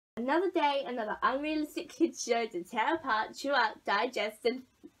Another day, another unrealistic kids show to tear apart, chew out, digest, and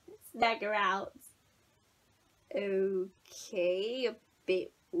snagger out. Okay, a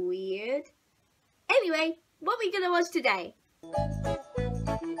bit weird. Anyway, what are we gonna watch today?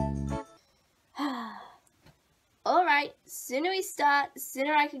 Alright, sooner we start,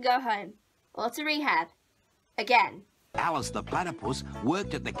 sooner I can go home. Or to rehab. Again. Alice the platypus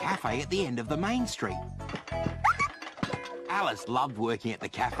worked at the cafe at the end of the main street. Alice loved working at the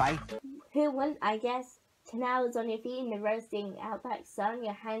cafe. Who wouldn't, I guess? 10 hours on your feet in the roasting outback sun,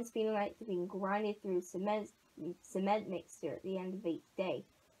 your hands feeling like they've been grinded through cement mixture at the end of each day.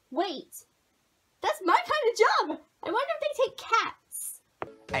 Wait! That's my kind of job! I wonder if they take cats.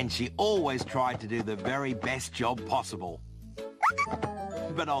 And she always tried to do the very best job possible.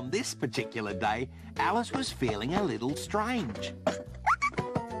 But on this particular day, Alice was feeling a little strange.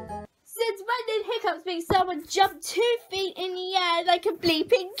 Since when did Hiccups make someone jump 2 feet in the air like a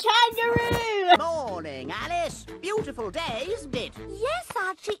bleeping kangaroo? Morning, Alice. Beautiful day, isn't it? Yes,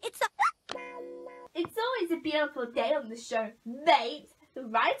 Archie, it's always a beautiful day on the show, mate. The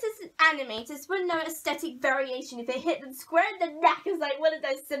writers and animators wouldn't know aesthetic variation if it hit them square in the knackers like one of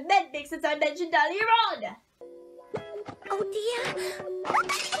those cement mixers I mentioned earlier on. Oh dear. Oh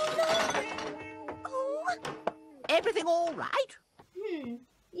no. Oh. Everything all right?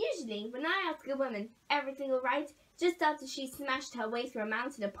 Usually, when I ask a woman, everything alright, just after she smashed her way through a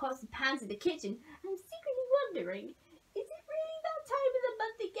mountain of pots and pans in the kitchen, I'm secretly wondering, is it really that time of the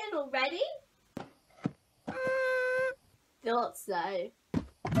month again already? Thought so.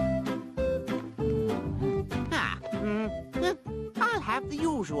 I'll have the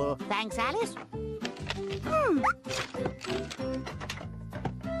usual. Thanks, Alice.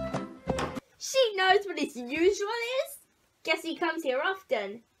 She knows what his usual is? Guess he comes here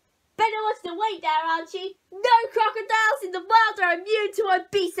often. Better watch the weight there, Archie. No crocodiles in the wild are immune to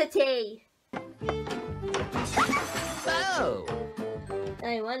obesity. Oh!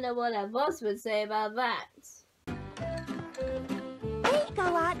 I wonder what our boss would say about that. There you go,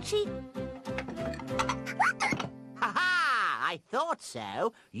 Archie. Ha-ha! I thought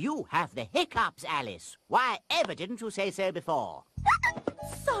so. You have the hiccups, Alice. Why ever didn't you say so before?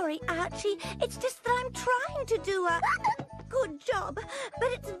 Sorry, Archie. It's just that I'm trying to do a good job,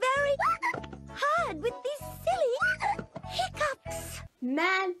 but it's very hard with these silly hiccups.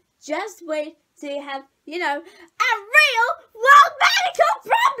 Man, just wait till you have, a real world medical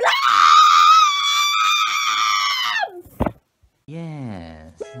problem!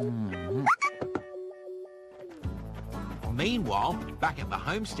 Yes. Meanwhile, back at the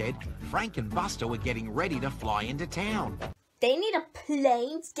homestead, Frank and Buster were getting ready to fly into town. They need a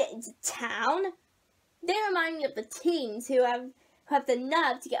plane to get into town. They remind me of the teens who have the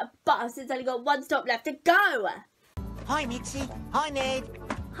nerve to get a bus that's only got 1 stop left to go. Hi, Mitzi. Hi, Ned.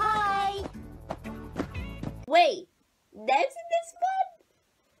 Hi. Wait, Ned's in this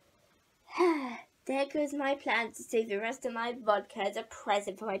one? There goes my plan to save the rest of my vodka as a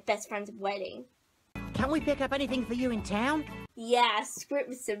present for my best friend's wedding. Can we pick up anything for you in town? Yeah, a script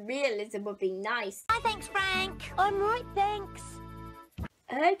with some realism would be nice. Hi, thanks, Frank. I'm right, thanks.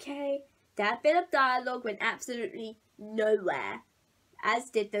 Okay, that bit of dialogue went absolutely nowhere. As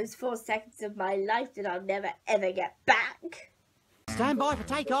did those 4 seconds of my life that I'll never ever get back. Stand by for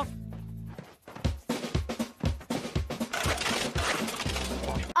takeoff.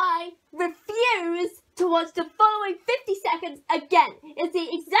 I refuse to watch the following 50 seconds again. It's the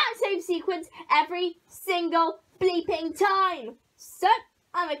exact same sequence every single bleeping time. So,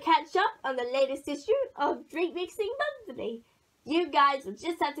 I'm gonna catch up on the latest issue of Drink Mixing Monthly. You guys will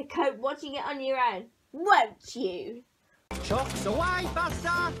just have to cope watching it on your own, won't you? Chocks away,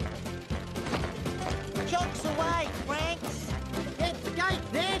 Buster! Chocks away, Franks! Get the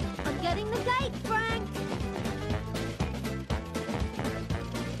gate, Ned! I'm getting the gate, Frank.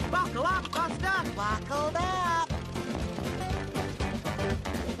 Buckle up, Buster! Buckled up!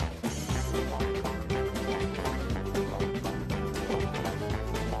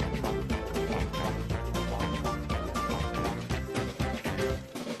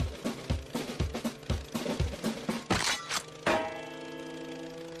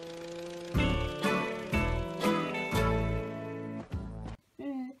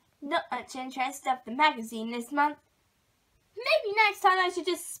 Not much interest of the magazine this month. Maybe next time I should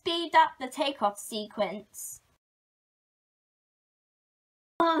just speed up the takeoff sequence.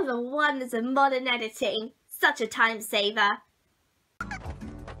 Oh, the wonders of modern editing. Such a time saver.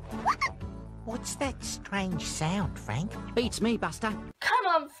 What's that strange sound, Frank? Beats me, Buster. Come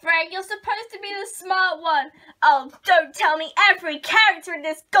on, Frank, you're supposed to be the smart one. Oh, don't tell me every character in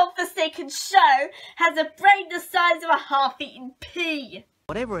this godforsaken show has a brain the size of a half-eaten pea.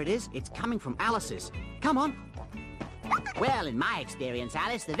 Whatever it is, it's coming from Alice's. Come on. Well, in my experience,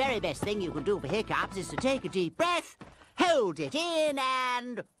 Alice, the very best thing you can do for hiccups is to take a deep breath, hold it in,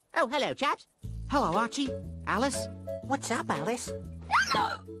 and... Oh, hello, chaps. Hello, Archie. Alice? What's up, Alice?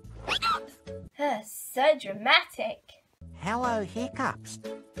 So dramatic. Hello, Hiccups.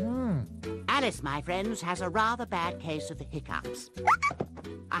 Alice, my friends, has a rather bad case of the hiccups.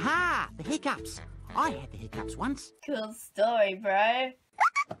 Aha! The hiccups. I had the hiccups once. Cool story, bro.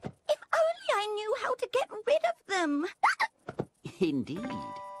 If only I knew how to get rid of them. Indeed.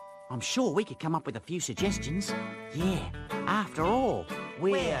 I'm sure we could come up with a few suggestions. Yeah, after all,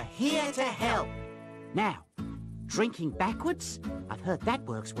 We're here to help. Now, drinking backwards? I've heard that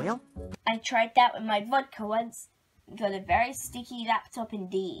works well. I tried that with my vodka once. Got a very sticky laptop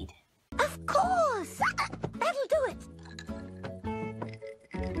indeed. Of course. That'll do it.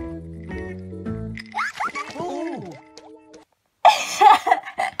 Ooh.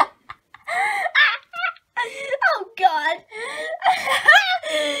 Oh, God.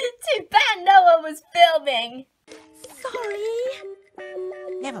 Too bad no one was filming. Sorry.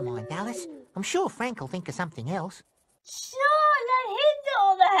 Never mind, Alice. I'm sure Frank will think of something else. Sure, let him do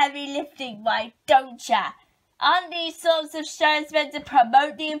all the heavy lifting, why don't ya? Aren't these sorts of shows meant to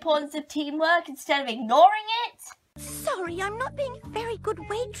promote the importance of teamwork instead of ignoring it? Sorry, I'm not being a very good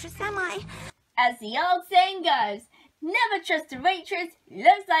waitress, am I? As the old saying goes, never trust a waitress.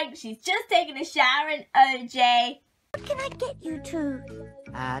 Looks like she's just taken a shower in OJ. What can I get you to?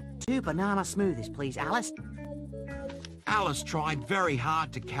 2 banana smoothies, please, Alice. Alice tried very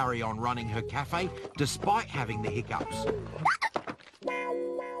hard to carry on running her cafe despite having the hiccups.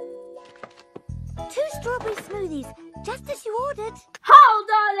 2 strawberry smoothies, just as you ordered. Hold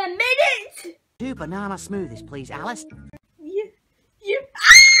on a minute! 2 banana smoothies, please, Alice. You...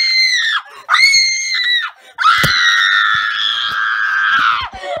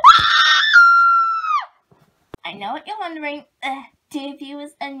 I know what you're wondering, dear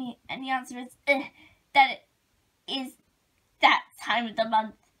viewers, and the answer is that it is that time of the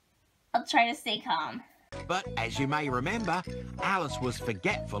month. I'll try to stay calm. But as you may remember, Alice was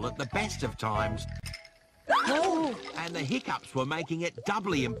forgetful at the best of times. And the hiccups were making it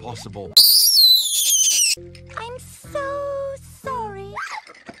doubly impossible. I'm so sorry.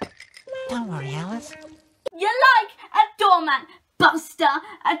 Don't worry, Alice. You're like a doormat, Buster,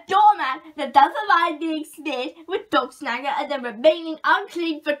 a doormat that doesn't mind being smeared with dog snagger and then remaining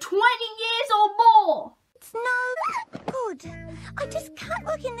unclean for 20 years or more. It's no good. I just can't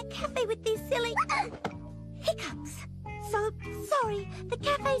work in the cafe with these silly hiccups. So sorry, the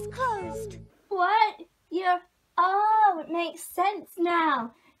cafe's closed. What? Oh, it makes sense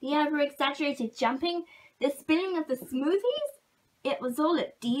now. The over-exaggerated jumping, the spilling of the smoothies. It was all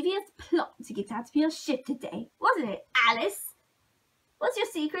a devious plot to get out of your shift today, wasn't it, Alice? What's your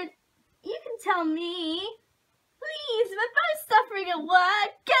secret? You can tell me. Please, we're both suffering at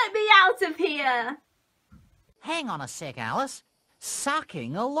work. Get me out of here. Hang on a sec, Alice.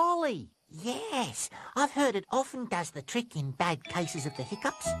 Sucking a lolly. Yes, I've heard it often does the trick in bad cases of the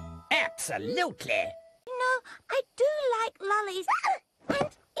hiccups. Absolutely. You know, I do like lollies,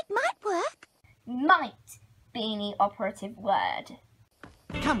 and it might work. Might be the operative word.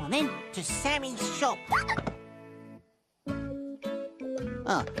 Come on then. To Sammy's shop.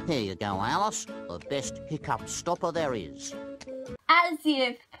 Oh, here you go, Alice. The best hiccup stopper there is. As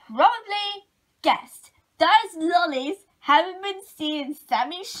you've probably guessed, those lollies haven't been seen in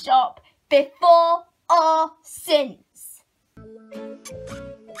Sammy's shop before or since.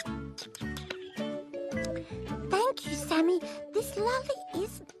 Thank you, Sammy. This lolly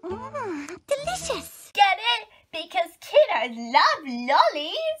is delicious. Get it? Because kiddos love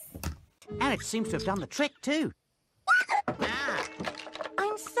lollies. And it seems to have done the trick, too.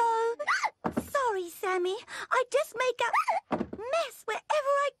 I'm so sorry, Sammy. I just make a mess wherever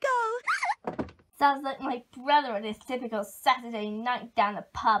I go. Sounds like my brother on his typical Saturday night down the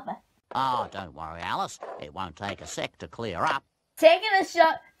pub. Oh, don't worry, Alice. It won't take a sec to clear up. Taking a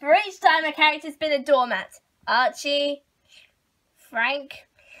shot for each time a character's been a doormat. Archie, Frank,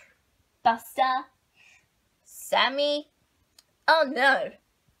 Buster, Sammy. Oh no,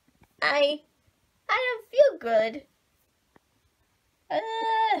 I don't feel good.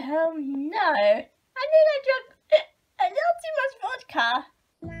 Oh no, I think I drank a little too much vodka.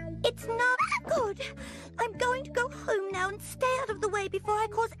 It's not good. I'm going to go home now and stay out of the way before I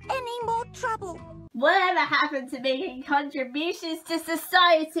cause any more trouble. Whatever happened to making contributions to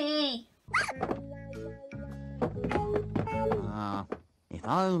society? If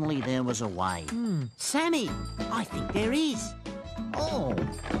only there was a way. Sammy, I think there is. Oh,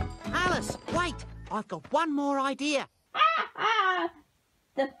 Alice, wait. I've got one more idea.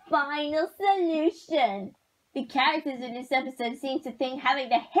 the final solution. The characters in this episode seem to think having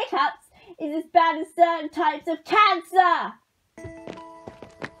the hiccups is as bad as certain types of cancer.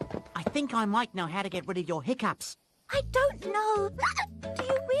 I think I might know how to get rid of your hiccups. I don't know. Do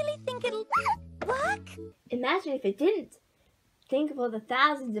you really think it'll work? Imagine if it didn't. Think of all the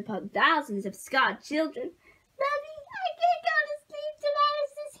thousands upon thousands of scarred children. Mommy, I can't go to sleep till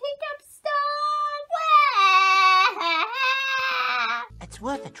Alice's hiccups stop. It's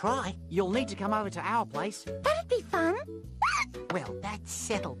worth a try. You'll need to come over to our place. That'd be fun. Well, that's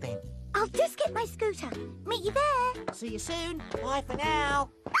settled then. I'll just get my scooter. Meet you there. See you soon. Bye for now.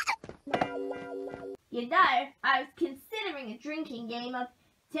 You know, I was considering a drinking game of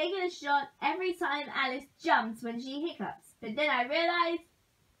taking a shot every time Alice jumps when she hiccups. But then I realised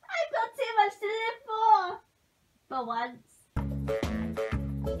I've got too much to live for. For once.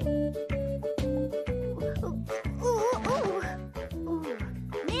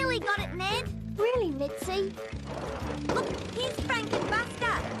 Nearly got it, Ned. Really, Mitzi? Look, here's Frank and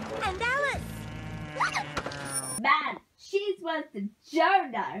Buster. And Alice. Man, she's worse than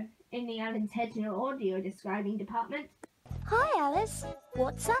Jono in the unintentional audio describing department. Hi, Alice.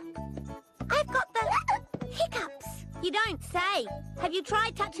 What's up? I've got the hiccups. You don't say. Have you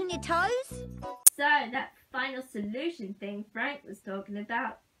tried touching your toes? So, that final solution thing Frank was talking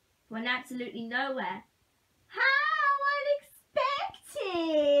about went absolutely nowhere. How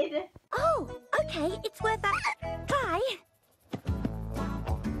unexpected! Oh, okay. It's worth a try.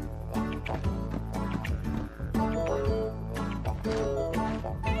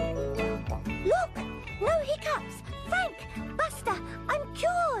 Look! No hiccups! Frank! Buster! I'm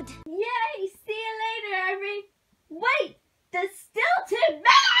cured! Yay! See you later, Irving! Wait! There's still 2 minutes!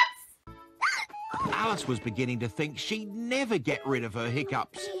 Alice was beginning to think she'd never get rid of her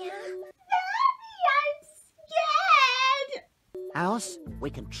hiccups. Daddy, I'm scared! Alice, we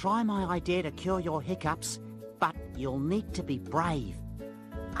can try my idea to cure your hiccups, but you'll need to be brave.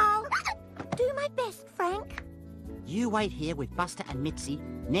 I'll do my best, Frank. You wait here with Buster and Mitzi.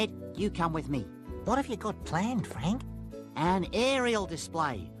 Ned, you come with me. What have you got planned, Frank? An aerial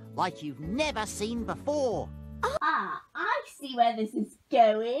display, like you've never seen before. Ah, I see where this is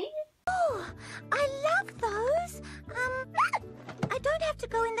going. Oh, I love those. I don't have to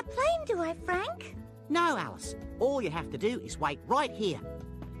go in the plane, do I, Frank? No, Alice. All you have to do is wait right here.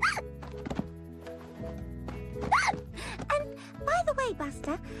 And by the way,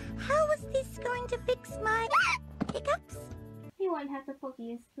 Buster, how was this going to fix my hiccups? He won't have the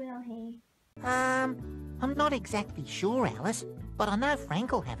foggiest, will he? I'm not exactly sure, Alice, but I know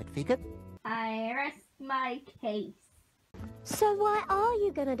Frank will have it figured. I rest my case. So why are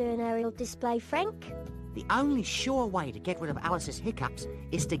you going to do an aerial display, Frank? The only sure way to get rid of Alice's hiccups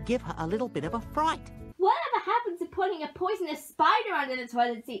is to give her a little bit of a fright. Whatever happened to putting a poisonous spider under the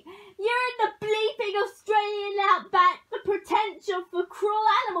toilet seat? You're in the bleeping Australian outback. The potential for cruel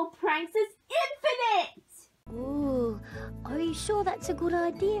animal pranks is infinite! Ooh, are you sure that's a good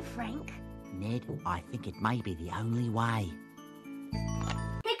idea, Frank? Ned, I think it may be the only way.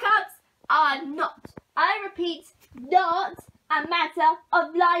 Hiccups are not, I repeat, not a matter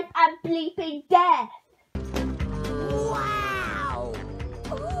of life and bleeping death. Wow!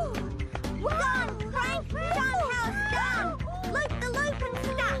 Ooh! Run, Frank! Funhouse, run! Loop the loop and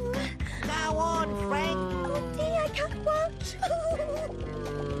stuff! Go on, Frank. Oh dear, I can't watch!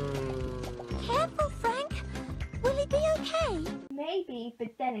 Careful, Frank! Will he be okay? Maybe, but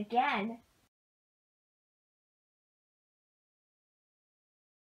then again...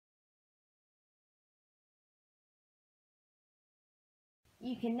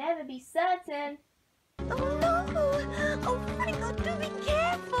 You can never be certain. Oh no! Oh Frank, oh, do be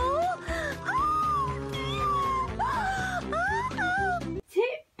careful! Oh dear! Oh.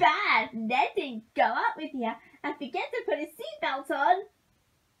 Too bad Ned didn't go out with you and forget to put his seatbelt on.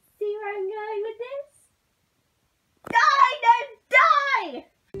 See where I'm going with this? Die, no,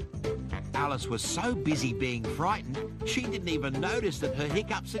 die! Alice was so busy being frightened, she didn't even notice that her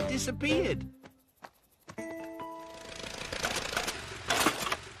hiccups had disappeared.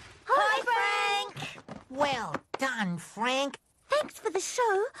 Hi, Frank! Well done, Frank. Thanks for the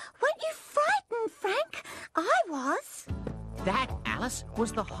show. Weren't you frightened, Frank? I was. That, Alice,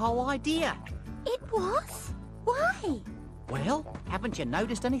 was the whole idea. It was? Why? Well, haven't you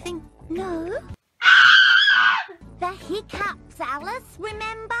noticed anything? No. The hiccups, Alice,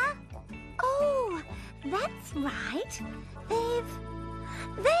 remember? Oh, that's right. They've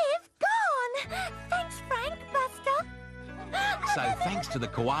gone. Thanks, Frank, Buster. So thanks to the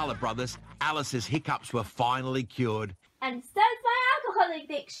Koala brothers, Alice's hiccups were finally cured. And so's my alcohol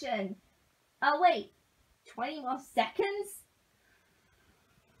addiction. Oh wait, 20 more seconds?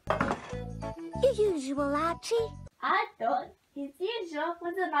 Your usual, Archie. I thought his usual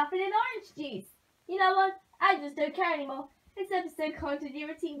was a muffin and orange juice. You know what? I just don't care anymore. This episode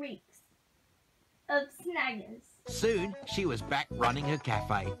continuity reeks of snaggers. Soon, she was back running her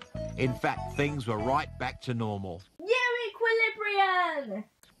cafe. In fact, things were right back to normal. New equilibrium!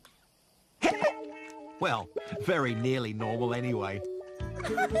 Well, very nearly normal anyway.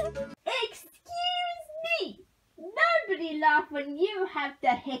 Excuse me! Nobody laugh when you have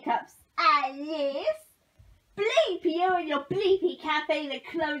the hiccups, Alice! Bleep you and your bleepy cafe that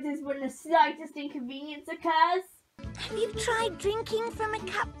closes when the slightest inconvenience occurs. Have you tried drinking from a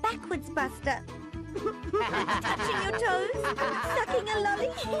cup backwards, Buster? Touching your toes? Sucking a lolly?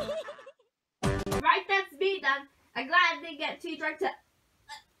 Right, that's me done. I'm glad I didn't get too drunk to...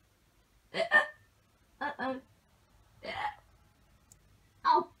 Uh-oh.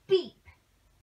 I'll beat